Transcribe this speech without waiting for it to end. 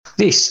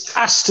This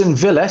Aston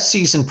Villa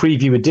season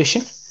preview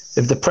edition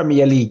of the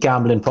Premier League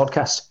Gambling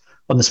Podcast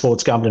on the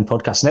Sports Gambling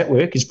Podcast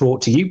Network is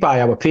brought to you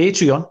by our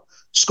Patreon.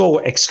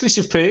 Score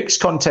exclusive perks,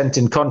 content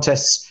and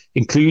contests,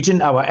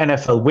 including our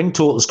NFL win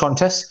totals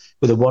contest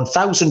with a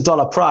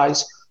 $1,000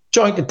 prize.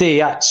 Join today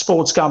at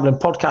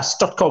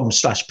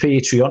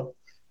sportsgamblingpodcast.com/Patreon.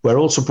 We're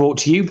also brought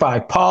to you by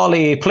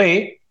Parlay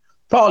Play.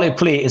 Parlay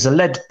Play is a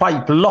lead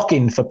pipe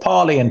lock-in for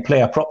parlay and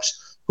player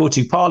props. Go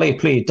to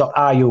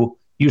parlayplay.io.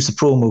 Use the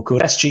promo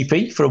code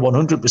SGP for a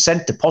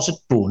 100% deposit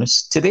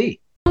bonus today.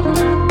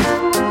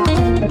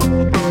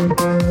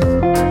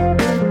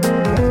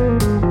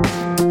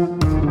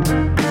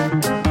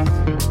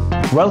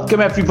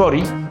 Welcome,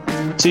 everybody,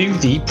 to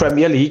the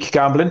Premier League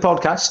Gambling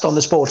Podcast on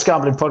the Sports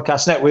Gambling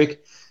Podcast Network.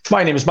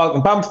 My name is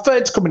Malcolm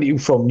Bamford, coming to you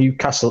from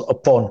Newcastle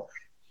upon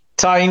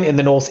Tyne in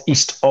the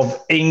northeast of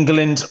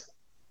England.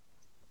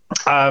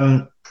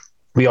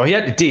 We are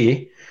here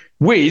today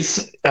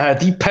with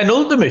the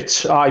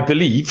penultimate, I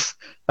believe,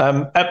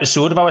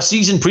 episode of our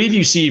season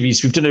preview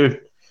series. We've done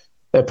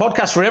a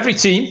podcast for every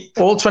team,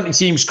 all 20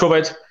 teams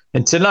covered.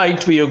 And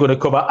tonight we are going to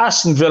cover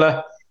Aston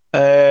Villa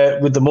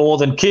with the more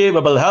than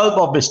capable help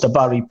of Mr.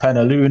 Barry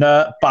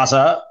Penaluna.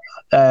 Bazza,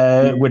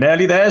 we're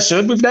nearly there,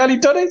 son. We've nearly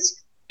done it.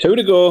 Two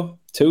to go.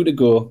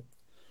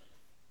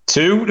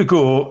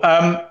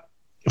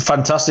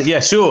 Fantastic. Yeah,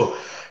 so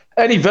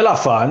any Villa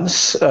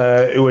fans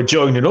who are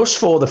joining us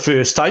for the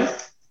first time,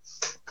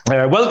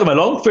 welcome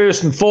along.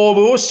 First and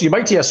foremost, you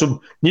might hear some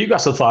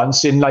Newcastle fans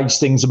saying nice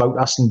things about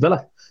Aston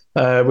Villa,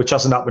 which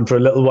hasn't happened for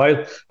a little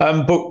while.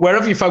 But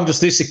wherever you found us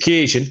this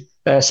occasion,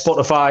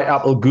 Spotify,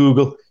 Apple,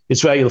 Google,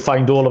 is where you'll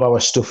find all of our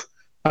stuff.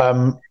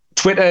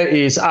 Twitter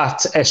is at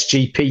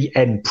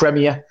SGPN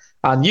Premier,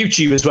 and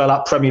YouTube as well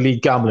at Premier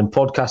League Gambling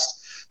Podcast.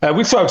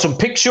 We've thrown some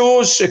pick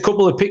shows, a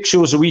couple of pick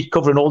shows a week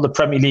covering all the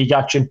Premier League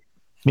action.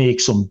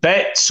 Make some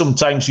bets.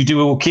 Sometimes we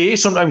do okay,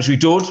 sometimes we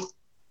don't.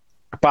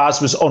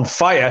 Baz was on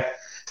fire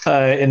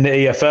in the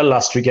EFL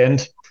last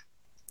weekend.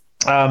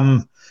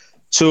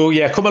 So,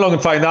 yeah, come along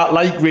and find that.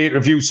 Like, rate,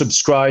 review,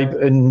 subscribe,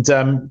 and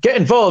get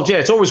involved. Yeah,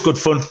 it's always good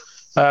fun.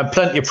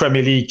 Plenty of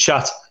Premier League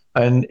chat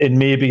and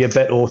maybe a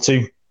bet or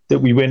two that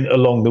we win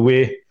along the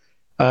way.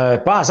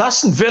 Baz,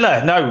 Aston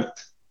Villa. Now,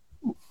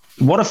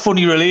 what a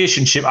funny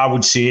relationship, I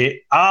would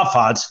say, I've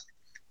had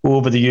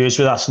over the years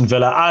with Aston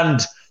Villa,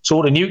 and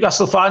so the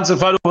Newcastle fans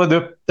have had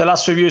over the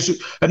last few years.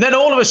 And then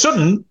all of a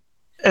sudden,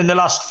 in the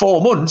last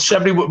 4 months,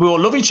 we all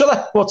love each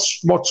other.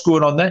 What's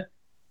going on there?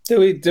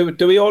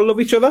 Do we all love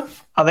each other?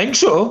 I think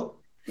so.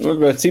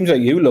 Well, it seems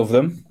like you love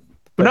them.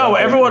 No,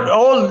 everyone,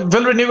 all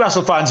Villa and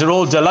Newcastle fans are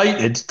all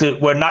delighted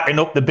that we're knocking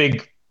up the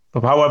big,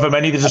 however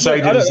many they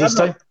decided it is this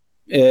time.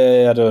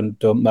 Yeah, I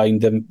don't mind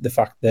them, the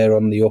fact they're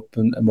on the up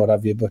and what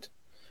have you. But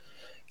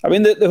I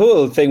mean, the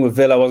whole thing with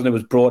Villa, wasn't it,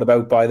 was brought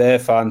about by their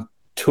fan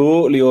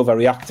totally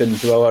overreacting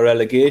to our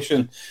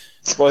relegation.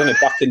 Wasn't it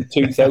back in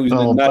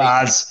 2009?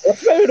 That's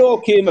how it all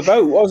came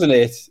about, wasn't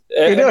it?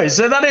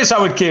 So that is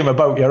how it came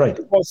about. You're right.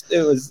 It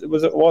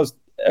was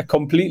a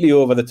completely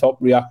over the top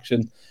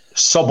reaction.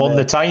 Sub on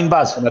the Tyne,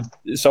 Baz.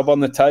 Sub on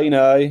the Tyne,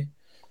 aye.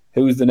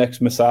 Who's the next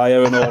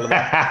Messiah and all of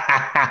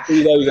that?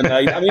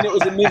 2009. I mean, it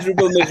was a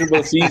miserable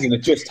season.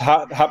 It just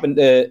happened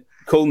to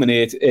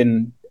culminate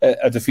in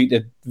a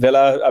defeated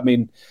Villa. I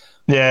mean,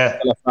 yeah,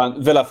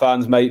 Villa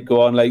fans might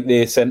go on like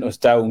they sent us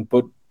down,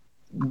 but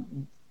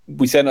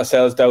we sent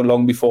ourselves down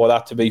long before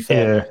that, to be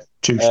fair. Yeah,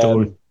 true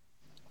story.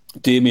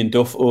 Damien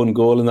Duff own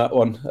goal in that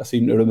one, I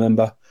seem to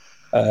remember.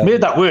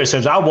 Made that worse.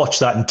 I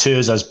watched that in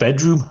Terza's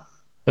bedroom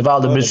of all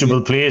the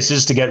miserable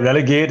places to get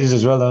relegated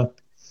as well.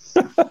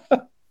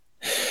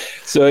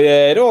 So,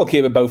 yeah, it all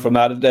came about from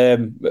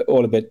that.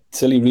 All a bit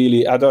silly,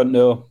 really. I don't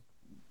know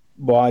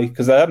why,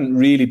 because there hadn't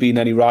really been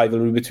any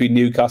rivalry between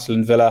Newcastle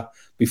and Villa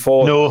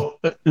before. No,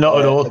 not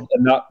at all.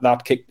 And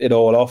that kicked it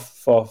all off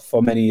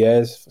for many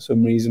years for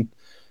some reason.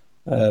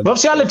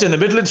 Obviously, I lived in the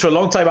Midlands for a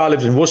long time. I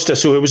lived in Worcester,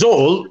 so it was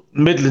all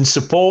Midlands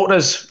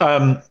supporters.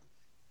 And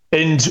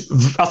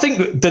I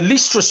think the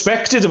least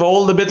respected of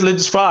all the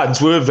Midlands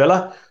fans were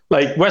Villa,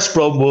 like West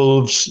Brom,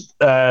 Wolves,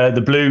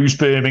 the Blues,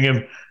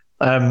 Birmingham,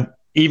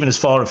 even as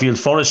far afield,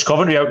 Forest,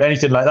 Coventry, out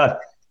anything like that.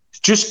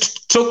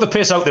 Just took the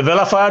piss out the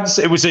Villa fans.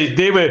 They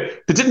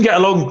didn't get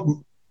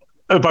along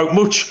about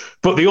much,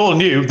 but they all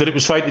knew that it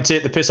was fine to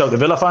take the piss out the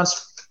Villa fans.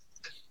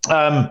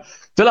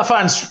 Villa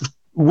fans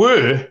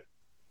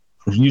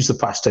use the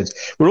past tense,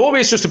 were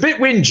always just a bit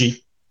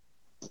whingy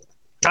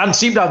and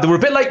seemed to have, they were a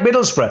bit like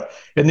Middlesbrough,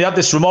 and they had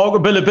this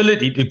remarkable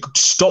ability to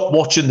stop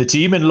watching the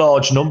team in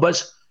large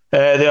numbers.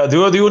 They are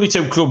the only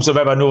two clubs I've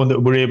ever known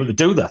that were able to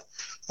do that.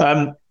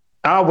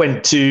 I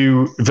went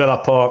to Villa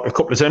Park a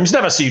couple of times,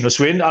 never seen us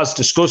win. As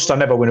discussed, I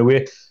never went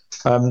away.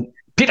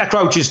 Peter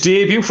Crouch's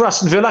debut for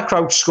Aston Villa,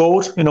 Crouch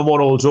scored in a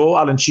 1-1 draw.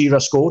 Alan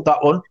Shearer scored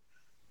that one.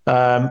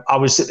 I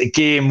was at the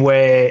game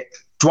where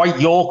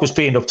Dwight York was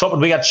playing up top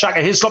and we had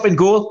Shaka Hislop in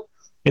goal.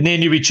 And they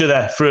knew each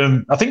other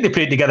from, I think they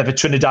played together for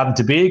Trinidad and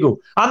Tobago.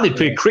 And they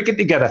played cricket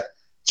together.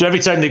 So every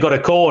time they got a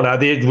corner,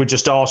 they were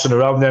just arsing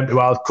around them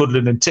while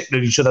cuddling and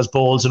tickling each other's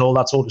balls and all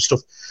that sort of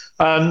stuff.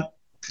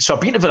 So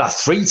I've been to Villa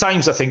 3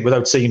 times, I think,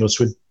 without seeing us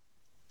win.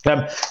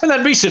 And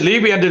then recently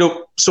we ended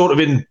up sort of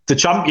in the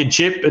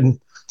Championship, and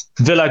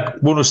Villa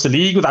won us the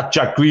league with that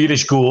Jack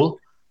Grealish goal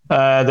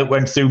that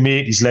went through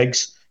Matey's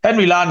legs.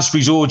 Henry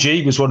Lansbury's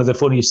OG was one of the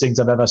funniest things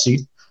I've ever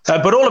seen.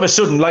 But all of a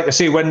sudden, like I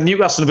say, when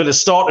Newcastle and Villa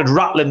started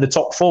rattling the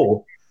top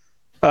 4,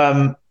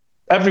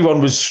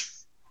 everyone was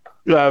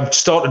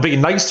started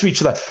being nice to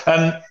each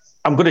other.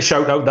 I'm going to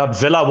shout out that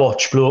Villa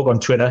Watch bloke on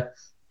Twitter,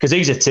 because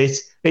he's a tit.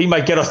 He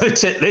might get on the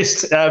tit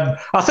list.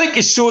 I think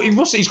he's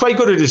quite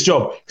good at his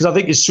job, because I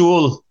think his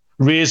sole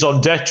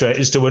raison d'etre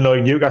is to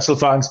annoy Newcastle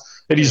fans,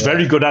 and he's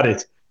very good at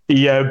it.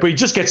 But he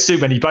just gets too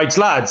many bites.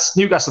 Lads,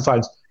 Newcastle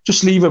fans,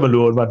 just leave him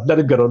alone, man. Let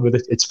him get on with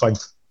it. It's fine.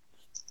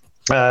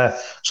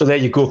 So there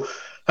you go.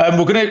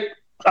 We're going to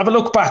have a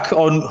look back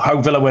on how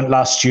Villa went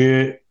last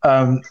year,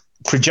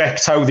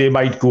 project how they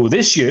might go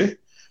this year,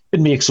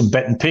 and make some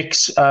betting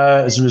picks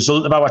as a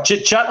result of our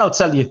chit-chat. I'll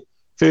tell you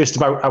first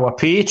about our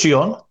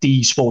Patreon,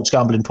 the Sports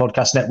Gambling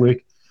Podcast Network.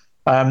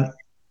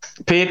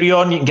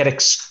 Patreon, you can get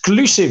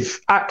exclusive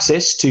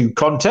access to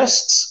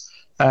contests,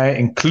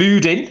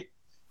 including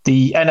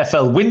the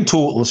NFL win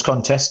totals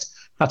contest.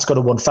 That's got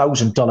a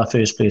 $1,000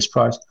 first place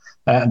prize.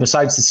 And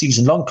besides the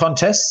season-long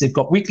contests, they've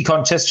got weekly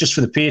contests just for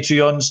the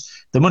Patreons.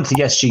 The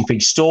monthly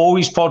SGP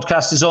Stories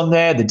podcast is on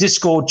there, the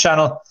Discord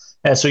channel.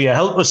 So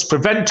help us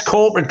prevent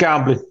corporate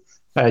gambling.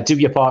 Do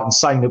your part and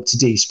sign up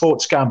today.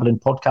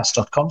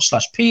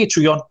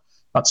 sportsgamblingpodcast.com/Patreon.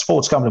 That's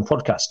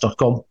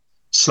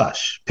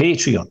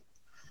sportsgamblingpodcast.com/Patreon.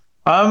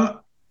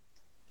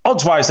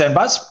 Odds-wise then,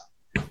 Baz.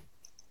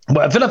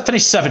 Well, Villa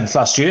finished 7th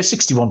last year,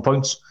 61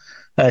 points.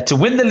 To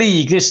win the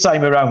league this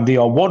time around, they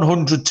are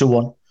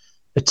 100-1.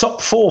 The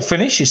top 4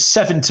 finish is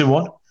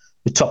 7-1.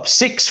 The top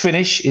 6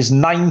 finish is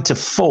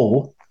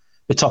 9-4.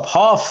 The top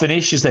half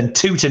finish is then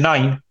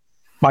 2-9,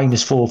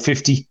 minus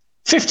 450.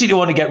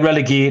 50-1 to get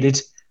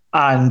relegated,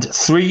 and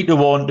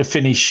 3-1 to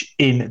finish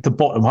in the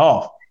bottom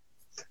half.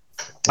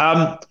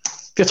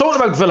 If you're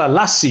talking about Villa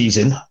last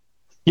season,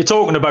 you're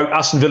talking about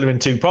Aston Villa in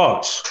 2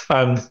 parts.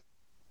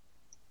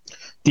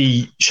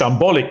 The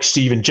shambolic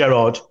Steven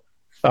Gerrard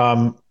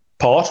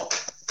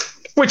part,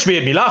 which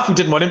made me laugh. We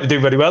didn't want him to do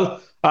very well.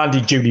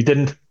 Andy Judy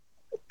didn't.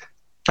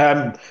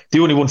 They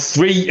only won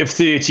 3 of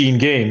 13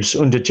 games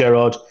under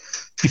Gerrard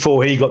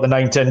before he got the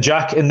 9-10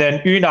 jack. And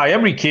then Unai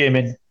Emery came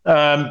in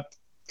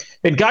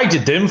and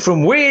guided them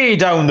from way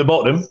down the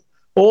bottom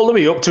all the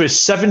way up to a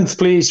 7th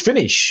place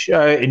finish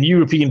in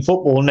European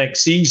football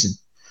next season.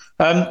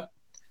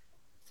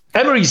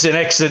 Emery's an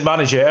excellent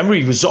manager.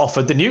 Emery was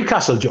offered the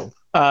Newcastle job.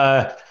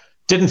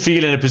 Didn't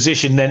feel in a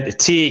position then to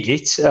take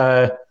it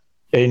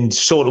and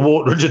sort of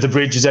water under the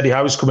bridge as Eddie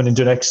Howe's coming and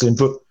doing excellent.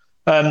 But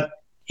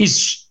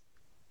he's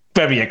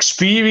very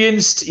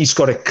experienced. He's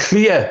got a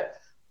clear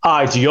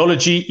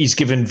ideology. He's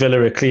given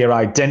Villa a clear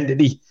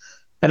identity.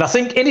 And I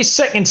think in his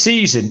second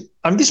season,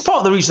 this is part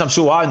of the reason I'm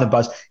so high on the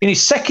Buzz. In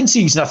his second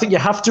season, I think you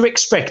have to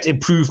expect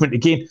improvement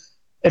again.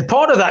 And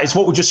part of that is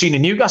what we've just seen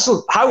in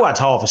Newcastle. Howe had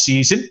half a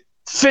season,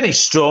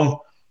 finished strong,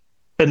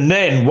 and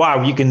then,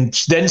 wow, you can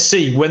then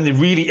see when they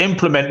really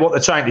implement what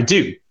they're trying to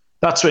do.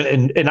 That's when,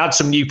 and add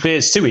some new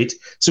players to it.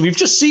 So we've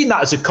just seen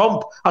that as a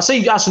comp. I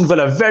see Aston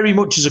Villa very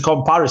much as a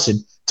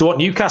comparison to what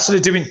Newcastle are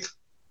doing.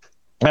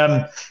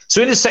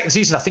 So in the second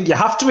season, I think you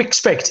have to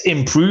expect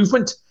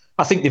improvement.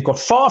 I think they've got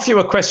far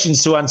fewer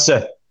questions to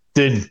answer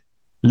than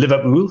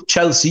Liverpool,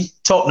 Chelsea,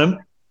 Tottenham,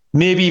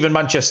 maybe even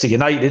Manchester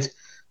United.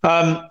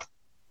 And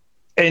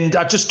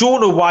I just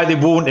don't know why they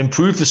won't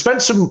improve. They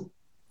spent some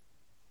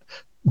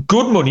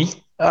good money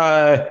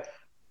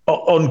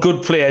on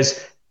good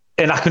players,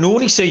 and I can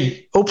only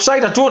see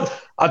upside. I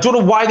don't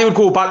know why they would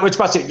go backwards,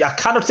 but I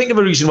cannot think of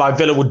a reason why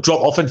Villa would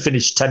drop off and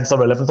finish 10th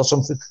or 11th or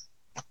something.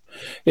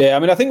 Yeah,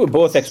 I think we're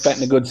both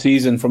expecting a good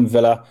season from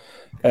Villa.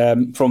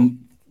 From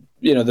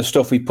the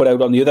stuff we put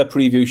out on the other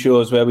preview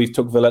shows where we've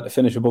took Villa to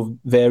finish above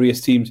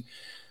various teams.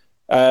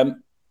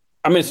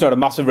 It's not a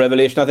massive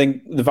revelation. I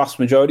think the vast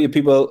majority of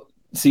people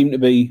seem to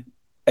be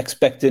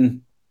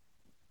expecting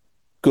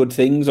good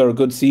things or a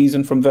good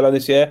season from Villa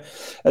this year.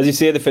 As you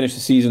say, they finished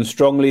the season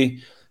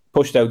strongly,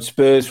 pushed out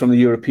Spurs from the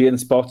European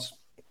spots,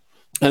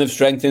 and have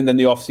strengthened in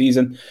the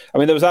off-season.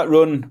 There was that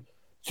run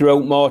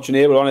throughout March and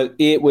April on it,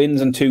 8 wins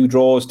and 2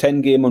 draws,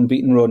 10-game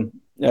unbeaten run.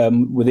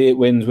 With 8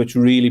 wins, which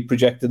really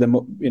projected them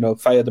up,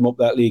 fired them up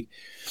that league.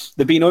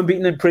 They've been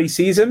unbeaten in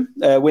pre-season,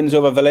 wins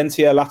over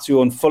Valencia,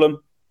 Lazio and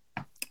Fulham,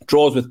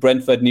 draws with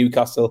Brentford,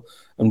 Newcastle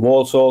and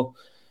Walsall.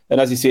 And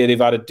as you say,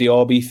 they've added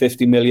Diaby,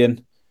 50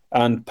 million,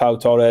 and Pau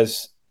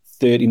Torres,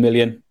 30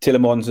 million.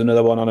 Tillemans,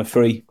 another one on a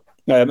free.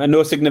 And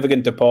no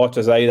significant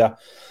departures either.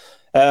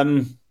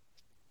 I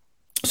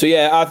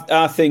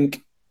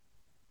think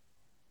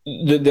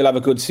they'll have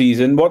a good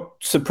season. What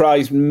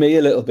surprised me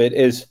a little bit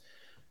is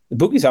the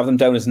bookies have them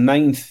down as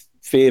 9th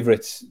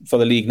favourites for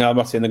the league. Now, I'm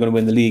not saying they're going to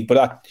win the league, but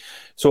that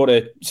sort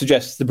of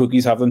suggests the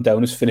bookies have them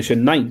down as finishing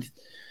 9th.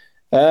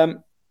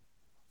 And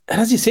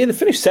as you say, they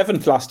finished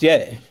 7th last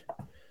year.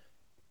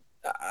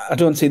 I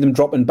don't see them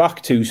dropping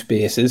back 2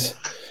 spaces.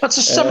 That's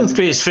a 7th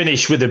place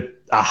finish with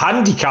a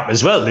handicap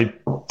as well.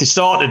 They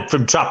started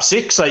from trap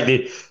 6, like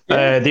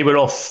they were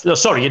off.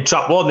 Sorry, in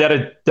trap 1 they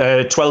had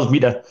a 12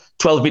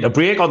 meter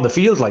break on the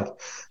field, like.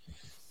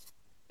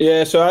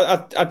 Yeah,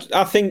 so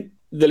I think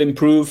they'll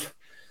improve.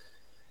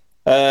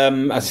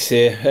 As I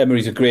say,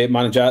 Emery's a great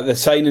manager. The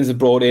signings they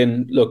brought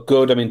in look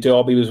good. I mean,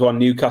 Derby was one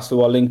Newcastle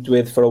were linked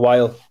with for a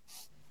while.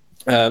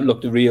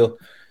 Looked a real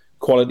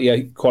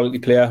quality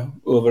player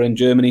over in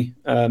Germany.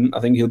 I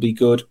think he'll be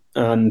good.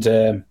 And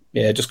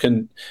if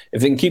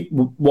they can keep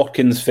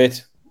Watkins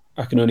fit,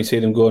 I can only see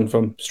them going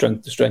from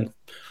strength to strength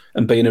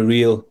and being a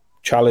real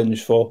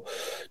challenge for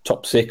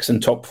top 6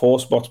 and top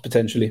 4 spots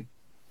potentially.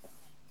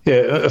 Yeah,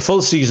 a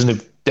full season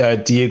of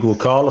Diego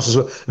Carlos as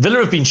well. Villa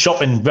have been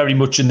shopping very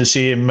much in the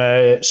same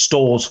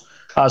stores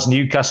as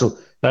Newcastle.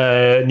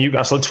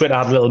 Newcastle Twitter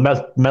had a little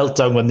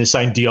meltdown when they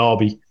signed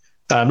Diaby.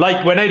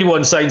 Like when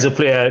anyone signs a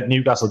player,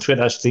 Newcastle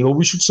Twitter think,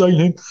 we should sign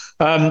him.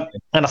 And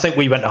I think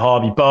we went to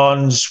Harvey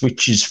Barnes,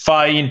 which is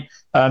fine.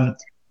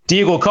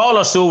 Diego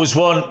Carlos, though, was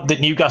one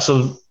that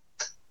Newcastle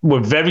were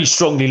very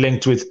strongly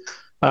linked with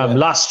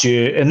last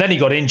year. And then he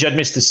got injured,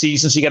 missed the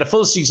season. So you get a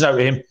full season out of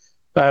him.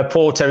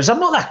 Paul Terrace. I'm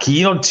not that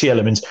keen on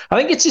Tielemans. I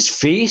think it's his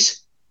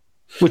face,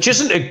 which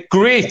isn't a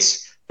great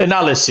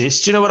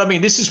analysis. Do you know what I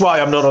mean? This is why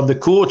I'm not on the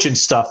coaching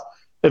staff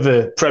of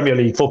a Premier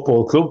League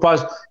football club,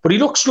 but he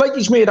looks like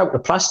he's made out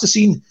of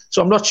plasticine.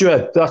 So I'm not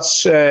sure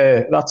that's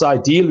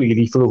ideal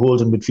really for a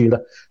holding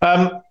midfielder.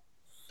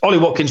 Ollie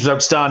Watkins was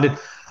outstanding.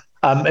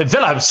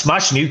 Villa have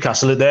smashed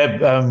Newcastle at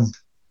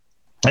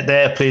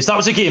their place. That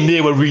was a game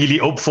they were really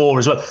up for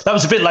as well. That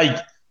was a bit like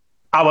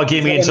our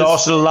game against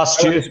Arsenal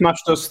last year. They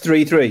smashed us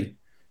 3-3.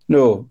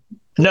 No,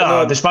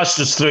 they smashed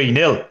us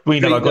 3-0. We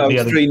never got the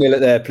other. 3-0 at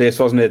their place,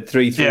 wasn't it?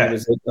 3-3 Yeah.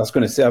 was it? I was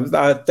going to say.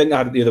 I think I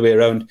had it the other way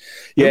around.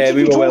 Yeah,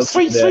 we were well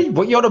 3-3.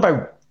 What are you on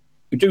about?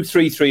 We do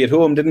 3-3 at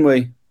home, didn't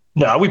we?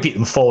 No, we beat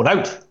them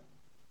 4-0.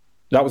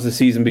 That was the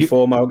season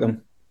before,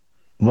 Malcolm.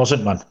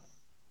 Wasn't, man.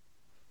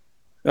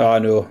 Oh,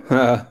 no.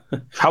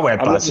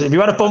 However, if you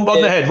had a bump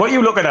on the head, what are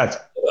you looking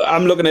at?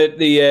 I'm looking at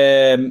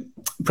the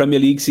Premier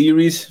League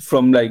series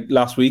from like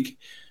last week.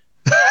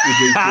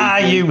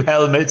 You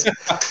helmet.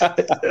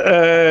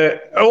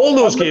 All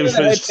those games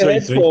finished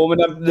 3-3.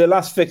 And the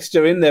last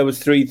fixture in there was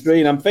 3-3,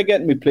 and I'm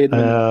forgetting we played them.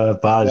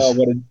 Bad. Oh,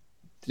 what a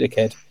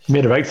dickhead.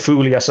 Made a right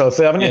fool of yourself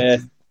there, haven't you? Yeah.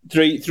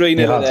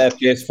 3-0 at their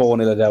place,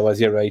 4-0 at ours.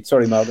 You're right.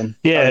 Sorry, Malcolm.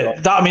 Yeah,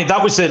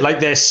 that was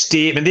their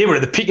statement. They were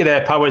at the peak of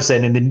their powers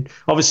then, and then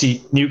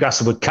obviously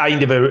Newcastle were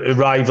kind of a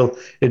rival,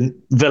 and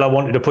Villa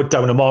wanted to put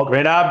down a marker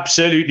and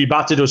absolutely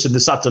battered us in the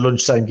Saturday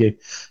lunchtime game.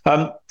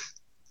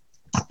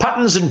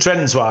 Patterns and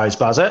trends wise,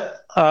 Bazza,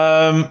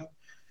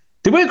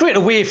 they weren't great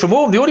away from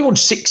home. They only won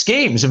 6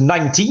 games of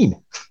 19.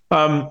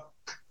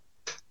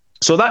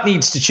 So that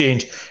needs to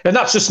change, and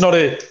that's just not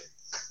a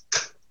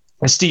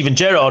Steven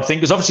Gerrard thing,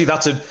 because obviously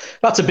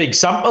that's a big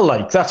sample.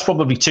 Like that's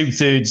probably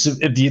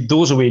 2/3 of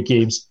those away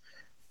games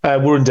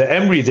were under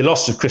Emery. They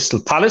lost at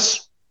Crystal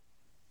Palace,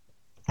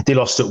 they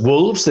lost at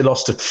Wolves, they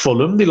lost at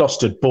Fulham, they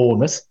lost at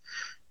Bournemouth.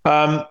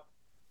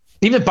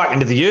 Even back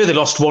into the year, they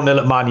lost 1-0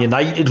 at Man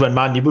United when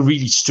Man U were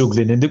really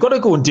struggling, and they've got to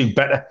go and do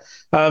better.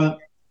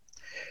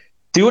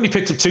 They only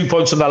picked up 2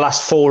 points on their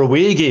last 4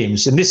 away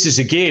games, and this is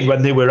again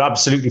when they were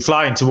absolutely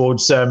flying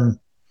towards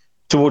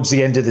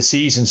the end of the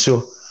season.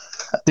 So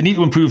they need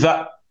to improve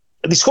that.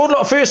 They scored a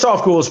lot of first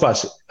half goals,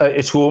 but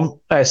at home,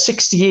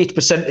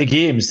 68% of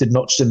games they'd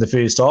notched in the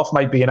first half.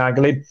 Might be an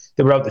angle in.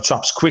 They were out the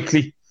traps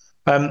quickly.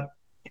 Well,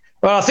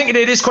 I think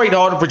it is quite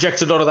hard to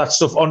project a lot of that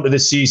stuff onto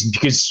this season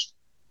because,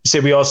 say,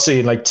 we are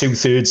seeing like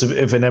 2/3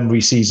 of an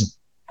Emery season.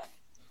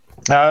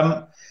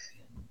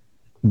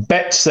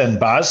 Bets then,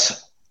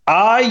 Baz.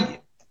 I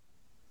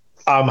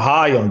am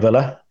high on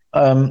Villa.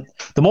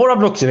 The more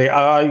I've looked at it,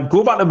 I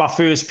go back to my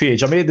first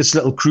page. I made this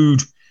little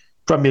crude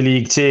Premier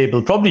League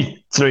table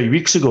probably 3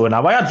 weeks ago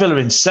now. I had Villa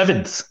in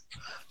 7th.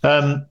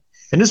 And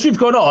as we've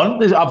gone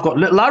on, I've got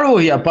little arrow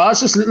here,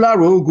 Baz. This little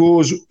arrow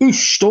goes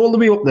all the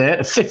way up there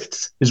to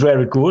 5th is where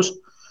it goes.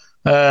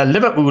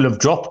 Liverpool have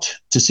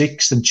dropped to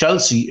 6th and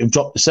Chelsea have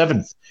dropped to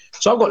 7th.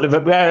 So I've got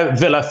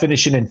Villa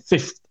finishing in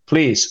 5th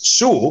place.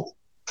 So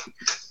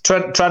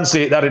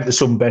translate that into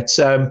some bets.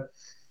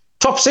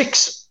 Top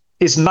 6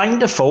 is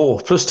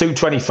 9-4 plus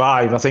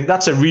 225. I think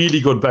that's a really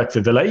good bet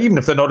for Villa, even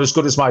if they're not as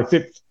good as my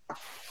 5th.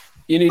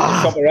 You need to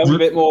shop around a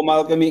bit more,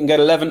 Malcolm. You can get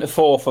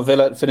 11-4 for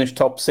Villa to finish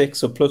top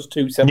 6 or plus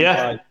 275.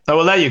 Yeah. Oh,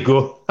 well, there you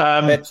go.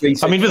 I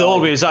mean, with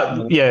always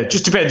that,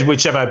 just depends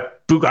whichever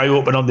book I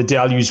open on the day.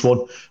 I'll use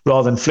one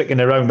rather than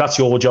flicking around. That's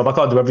your job. I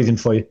can't do everything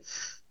for you.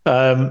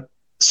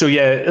 So,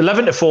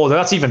 11-4.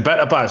 That's even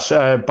better, Baz.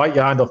 Bite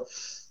your hand off.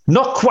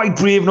 Not quite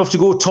brave enough to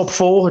go top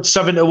 4 at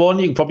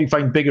 7-1. You can probably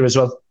find bigger as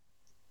well.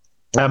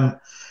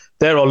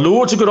 There are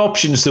loads of good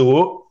options,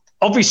 though.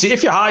 Obviously,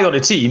 if you're high on a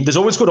team, there's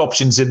always good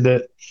options in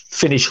the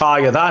finish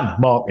higher than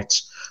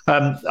markets.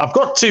 I've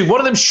got 2. One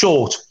of them's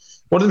short.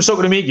 One of them's not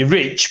going to make you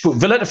rich, but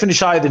Villa to finish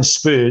higher than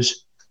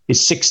Spurs is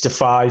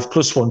 6-5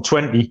 plus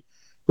 120.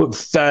 But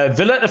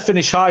Villa to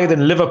finish higher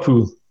than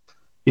Liverpool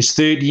is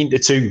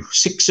 13-2,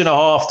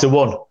 6.5 to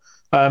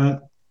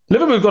 1.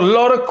 Liverpool got a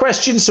lot of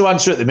questions to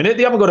answer at the minute.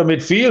 They haven't got a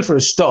midfield for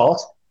a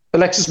start.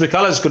 Alexis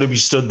McAllister's going to be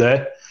stood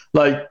there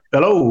like,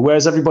 hello,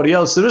 where's everybody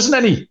else? There isn't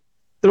any.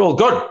 They're all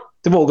gone.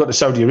 They've all got to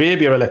Saudi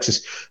Arabia,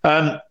 Alexis.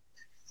 Don't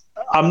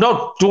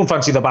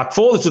fancy the back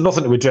four. There's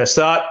nothing to address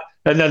that.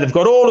 And then they've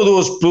got all of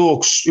those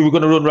blokes who are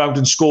going to run around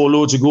and score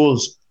loads of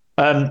goals.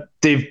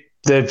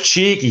 They're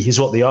shaky, is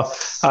what they are.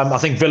 I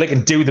think Villa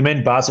can do them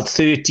in, Baz, at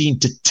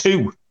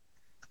 13-2.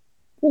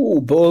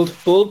 Oh,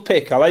 bold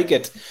pick. I like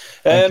it.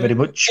 Thank you very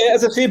much. Yeah,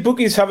 as I say,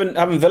 bookies having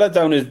Villa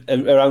down as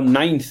around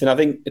 9th, and I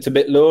think it's a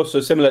bit low. So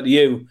similar to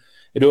you,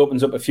 it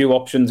opens up a few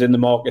options in the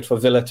market for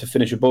Villa to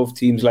finish above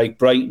teams like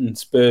Brighton,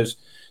 Spurs,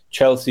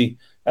 Chelsea.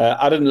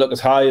 I didn't look as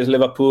high as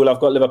Liverpool. I've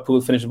got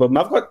Liverpool finishing above them.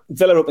 I've got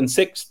Villa up in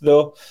 6th,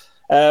 though.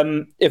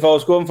 If I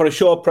was going for a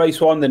short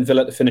price one, then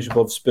Villa to finish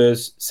above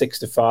Spurs,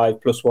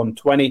 6-5 plus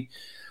 120.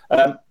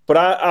 But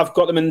I've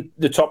got them in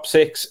the top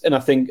 6, and I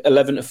think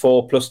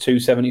 11-4 plus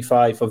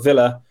 275 for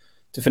Villa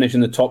to finish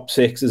in the top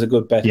 6 is a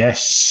good bet.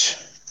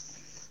 Yes,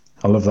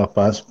 I love that,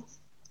 Baz.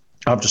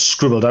 I've just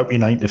scribbled out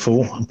your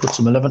 9-4 and put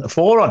some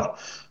 11-4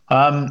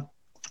 on.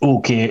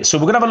 Okay, so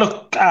we're going to have a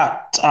look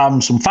at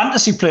some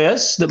fantasy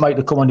players that might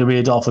have come on your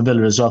radar for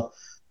Villa as well.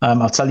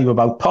 I'll tell you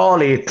about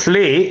Parlay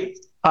Play.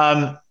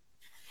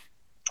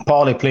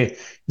 Parlay Play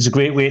is a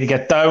great way to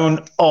get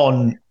down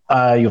on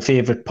your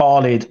favourite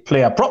parlayed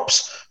player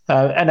props.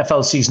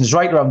 NFL season is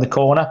right around the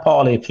corner.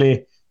 Parlay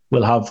Play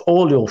will have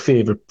all your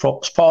favourite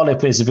props. Parlay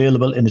Play is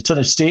available in a ton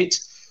of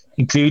states,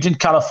 including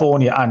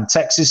California and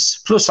Texas,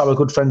 plus our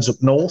good friends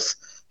up north.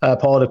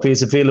 Parlay Play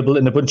is available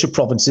in a bunch of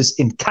provinces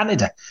in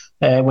Canada.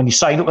 When you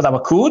sign up with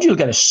our code, you'll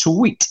get a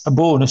sweet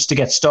bonus to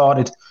get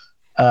started.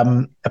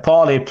 A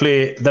Parlay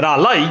Play that I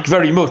like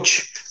very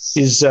much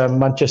is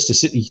Manchester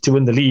City to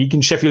win the league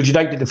and Sheffield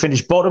United to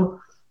finish bottom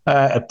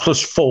at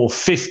plus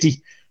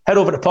 450. Head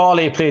over to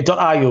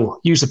parlayplay.io.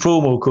 Use the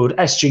promo code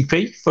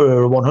SGP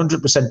for a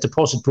 100%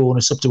 deposit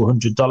bonus up to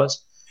 $100.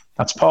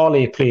 That's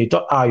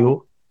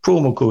parlayplay.io,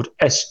 promo code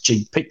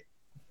SGP.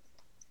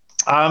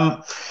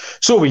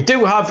 So we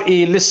do have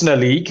a listener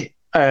league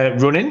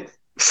running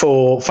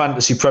for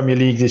Fantasy Premier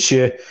League this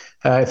year.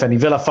 If any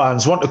Villa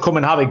fans want to come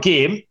and have a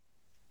game,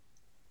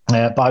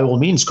 by all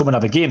means, come and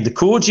have a game. The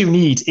code you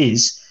need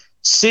is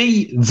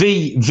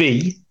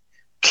CVVQAB.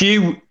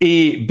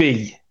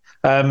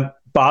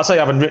 Baz, I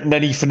haven't written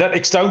any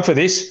phonetics down for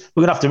this.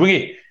 We're going to have to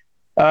wing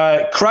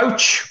it.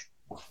 Crouch.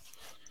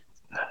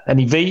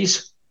 Any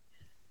V's?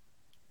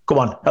 Come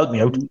on, help me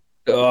out.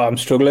 Oh, I'm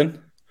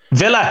struggling.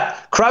 Villa.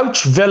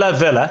 Crouch,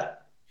 Villa.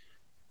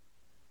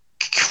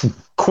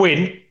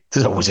 Quinn.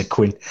 There's always a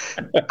Quinn.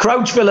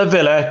 Crouch,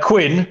 Villa.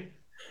 Quinn.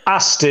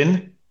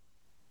 Aston.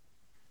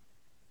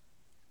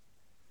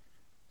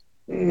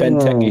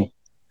 Benteke.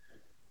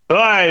 Oh,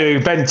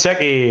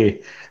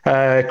 Benteke.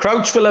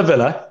 Crouch,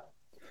 Villa.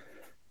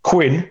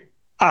 Quinn,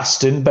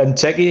 Aston,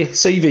 Benteke,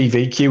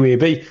 CVV,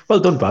 QAB. Well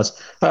done, Baz.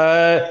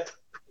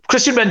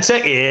 Christian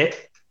Benteke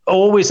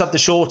always had the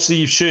short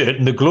sleeve shirt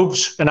and the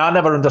gloves, and I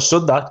never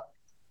understood that.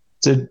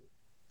 It's a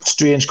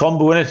strange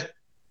combo, isn't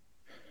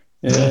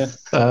it?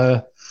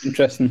 Yeah.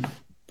 Interesting.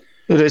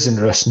 It is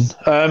interesting.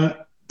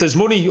 There's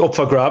money up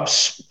for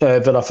grabs,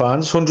 Villa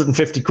fans,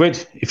 150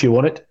 quid if you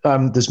want it.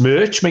 There's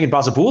merch. Me and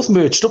Baz are both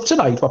merched up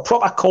tonight. We're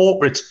proper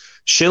corporate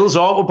shills,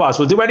 aren't we, Baz?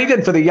 We'll do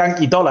anything for the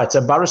Yankee dollar. It's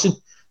embarrassing.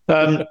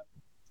 And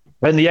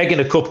the egg in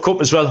a cup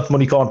as well.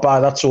 Money can't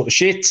buy that sort of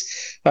shit.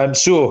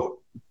 So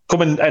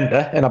come and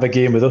enter and have a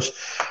game with us.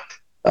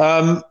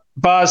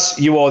 Baz,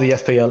 you are the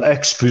FPL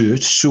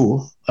expert.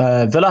 So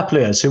Villa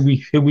players, who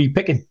we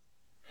picking?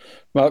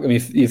 Malcolm,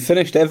 you've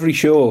finished every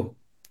show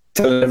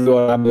telling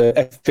everyone I'm the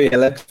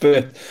FPL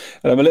expert,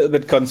 and I'm a little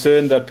bit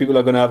concerned that people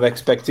are going to have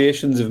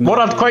expectations of me. What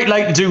I'd quite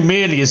like to do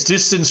mainly is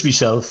distance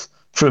myself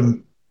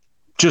from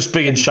just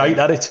being shite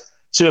at it.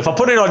 So if I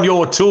put it on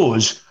your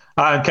toes,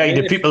 and kind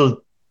of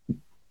people.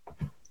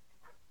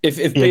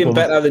 If being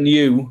better than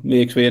you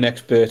makes me an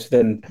expert,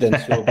 then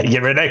so.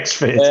 You're an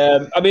expert.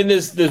 I mean,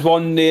 there's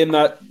one name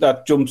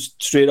that jumps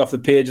straight off the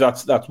page.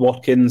 That's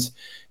Watkins,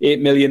 $8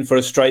 million for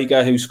a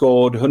striker who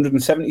scored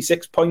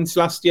 176 points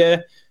last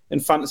year in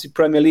Fantasy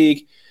Premier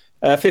League,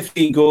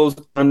 15 goals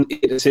and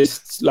 8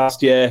 assists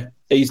last year.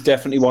 He's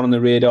definitely one on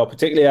the radar.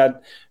 Particularly,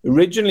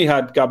 originally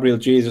had Gabriel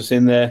Jesus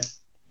in there.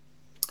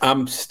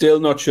 I'm still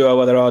not sure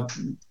whether I'd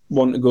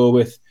want to go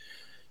with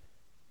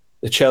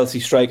the Chelsea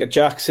striker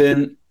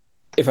Jackson.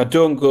 If I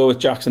don't go with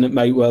Jackson, it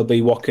might well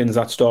be Watkins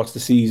that starts the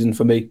season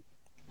for me.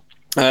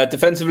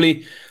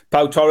 Defensively,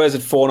 Pau Torres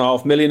at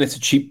 $4.5 million. It's a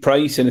cheap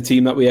price in a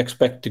team that we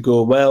expect to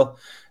go well.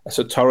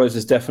 So Torres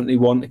is definitely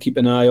one to keep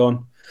an eye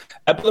on.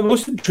 But the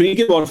most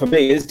intriguing one for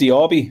me is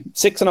Diaby.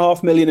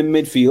 $6.5 million in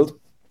midfield.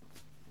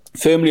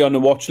 Firmly on the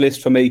watch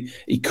list for me.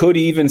 He could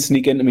even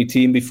sneak into my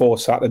team before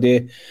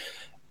Saturday.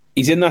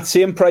 He's in that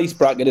same price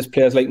bracket as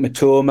players like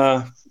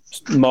Matoma,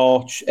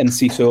 March, and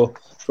Enciso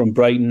from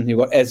Brighton. You've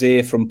got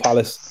Eze from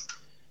Palace.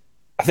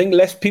 I think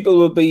less people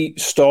will be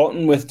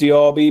starting with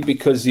Diaby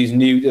because he's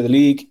new to the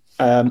league.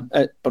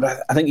 But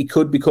I think he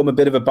could become a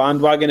bit of a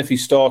bandwagon if he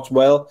starts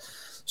well.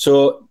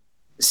 So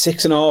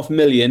 6.5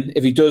 million.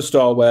 If he does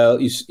start well,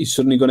 he's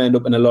suddenly going to end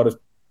up in a lot of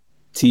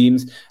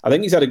teams. I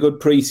think he's had a good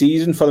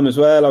pre-season for them as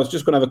well. I was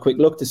just going to have a quick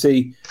look to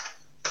see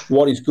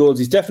what his goals.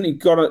 He's definitely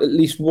got at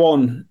least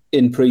one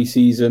in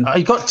pre-season.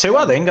 He got two,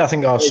 I think.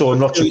 I saw him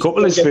notch a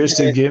couple his first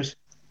two games.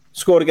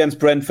 Scored against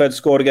Brentford,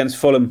 scored against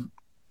Fulham.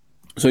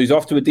 So he's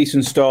off to a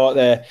decent start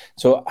there.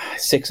 So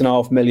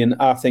 6.5 million,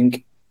 I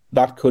think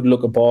that could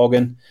look a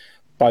bargain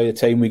by the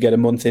time we get a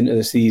month into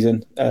the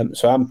season.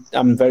 So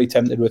I'm very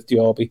tempted with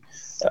Diaby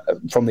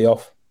from the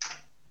off.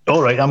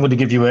 All right, I'm going to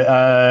give you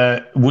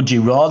a would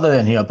you rather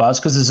then here, Baz,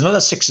 because there's another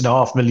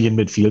 6.5 million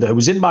midfielder who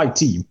was in my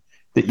team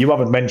that you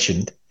haven't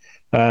mentioned,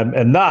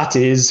 and that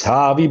is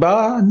Harvey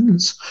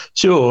Barnes.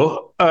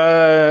 So,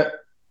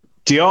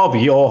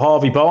 Diaby or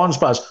Harvey Barnes,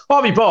 Baz?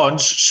 Harvey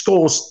Barnes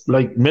scores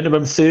like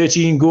minimum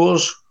 13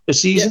 goals a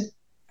season.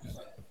 Yeah.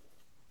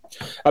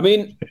 I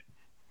mean,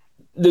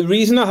 the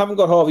reason I haven't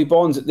got Harvey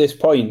Barnes at this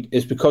point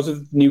is because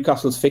of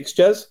Newcastle's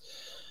fixtures.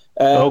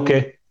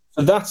 Okay.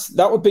 So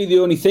that would be the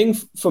only thing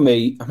for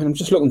me. I mean, I'm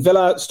just looking.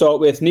 Villa start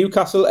with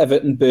Newcastle,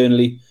 Everton,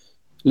 Burnley,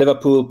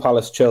 Liverpool,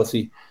 Palace,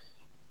 Chelsea.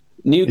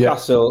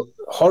 Newcastle,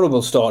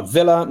 horrible start.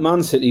 Villa,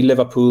 Man City,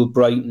 Liverpool,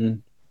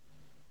 Brighton.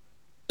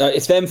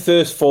 It's them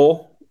first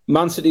four.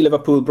 Man City,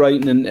 Liverpool,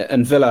 Brighton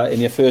and Villa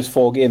in your first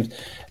four games.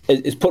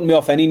 It's putting me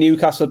off any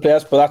Newcastle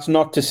players, but that's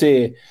not to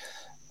say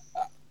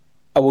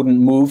I wouldn't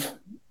move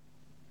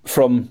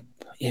from...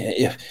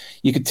 Yeah,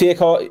 you could take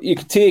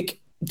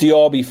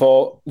Diaby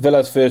for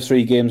Villa's first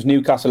three games,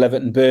 Newcastle,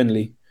 Everton,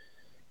 Burnley.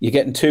 You're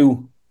getting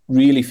two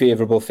really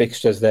favourable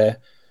fixtures there.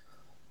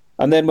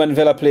 And then when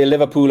Villa play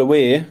Liverpool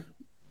away,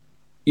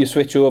 you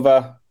switch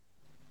over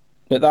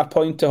at that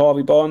point to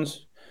Harvey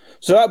Barnes.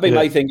 So that'd be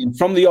my thinking.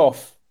 From the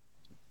off,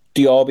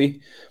 Diaby.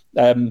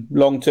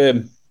 Long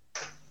term,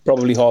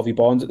 probably Harvey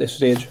Barnes at this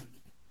stage.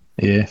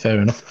 Yeah,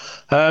 fair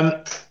enough.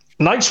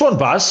 Nice one,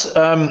 Baz.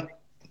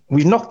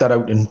 We've knocked that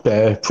out in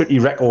pretty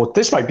record.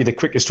 This might be the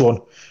quickest one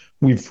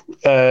we've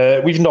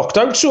knocked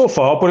out so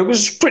far, but it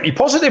was pretty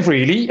positive,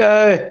 really.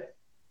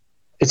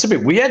 It's a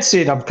bit weird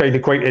saying I'm kind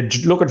of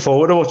quite looking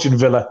forward to watching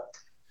Villa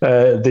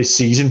this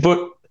season,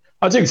 but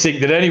I do think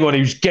that anyone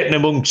who's getting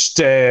amongst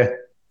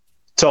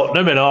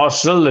Tottenham and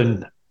Arsenal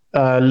and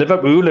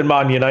Liverpool and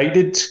Man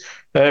United,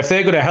 if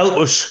they're going to help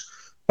us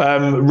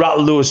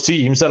rattle those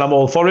teams, then I'm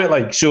all for it.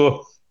 Like,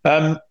 so,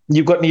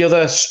 you've got any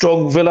other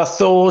strong Villa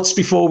thoughts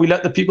before we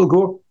let the people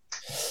go?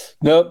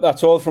 No,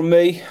 that's all from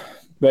me.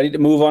 Ready to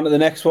move on to the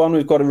next one.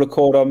 We've got to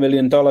record our $1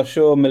 million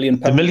show, £1 million.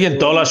 The $1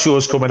 million show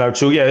is coming out.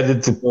 So, yeah,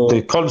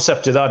 the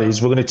concept of that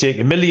is we're going to take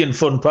 £1 million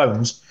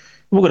pounds.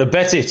 We're going to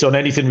bet it on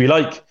anything we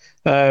like.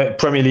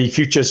 Premier League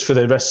futures for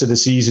the rest of the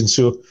season.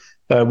 So,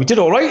 we did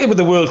all right with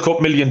the World Cup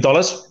 $1 million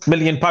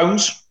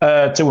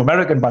to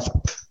American, but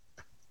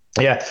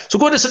yeah. So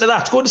go and listen to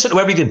that. Go and listen to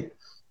everything.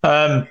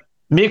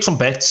 Make some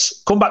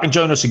bets. Come back and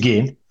join us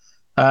again.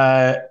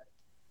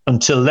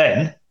 Until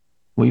then,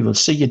 we will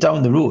see you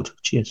down the road.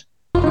 Cheers.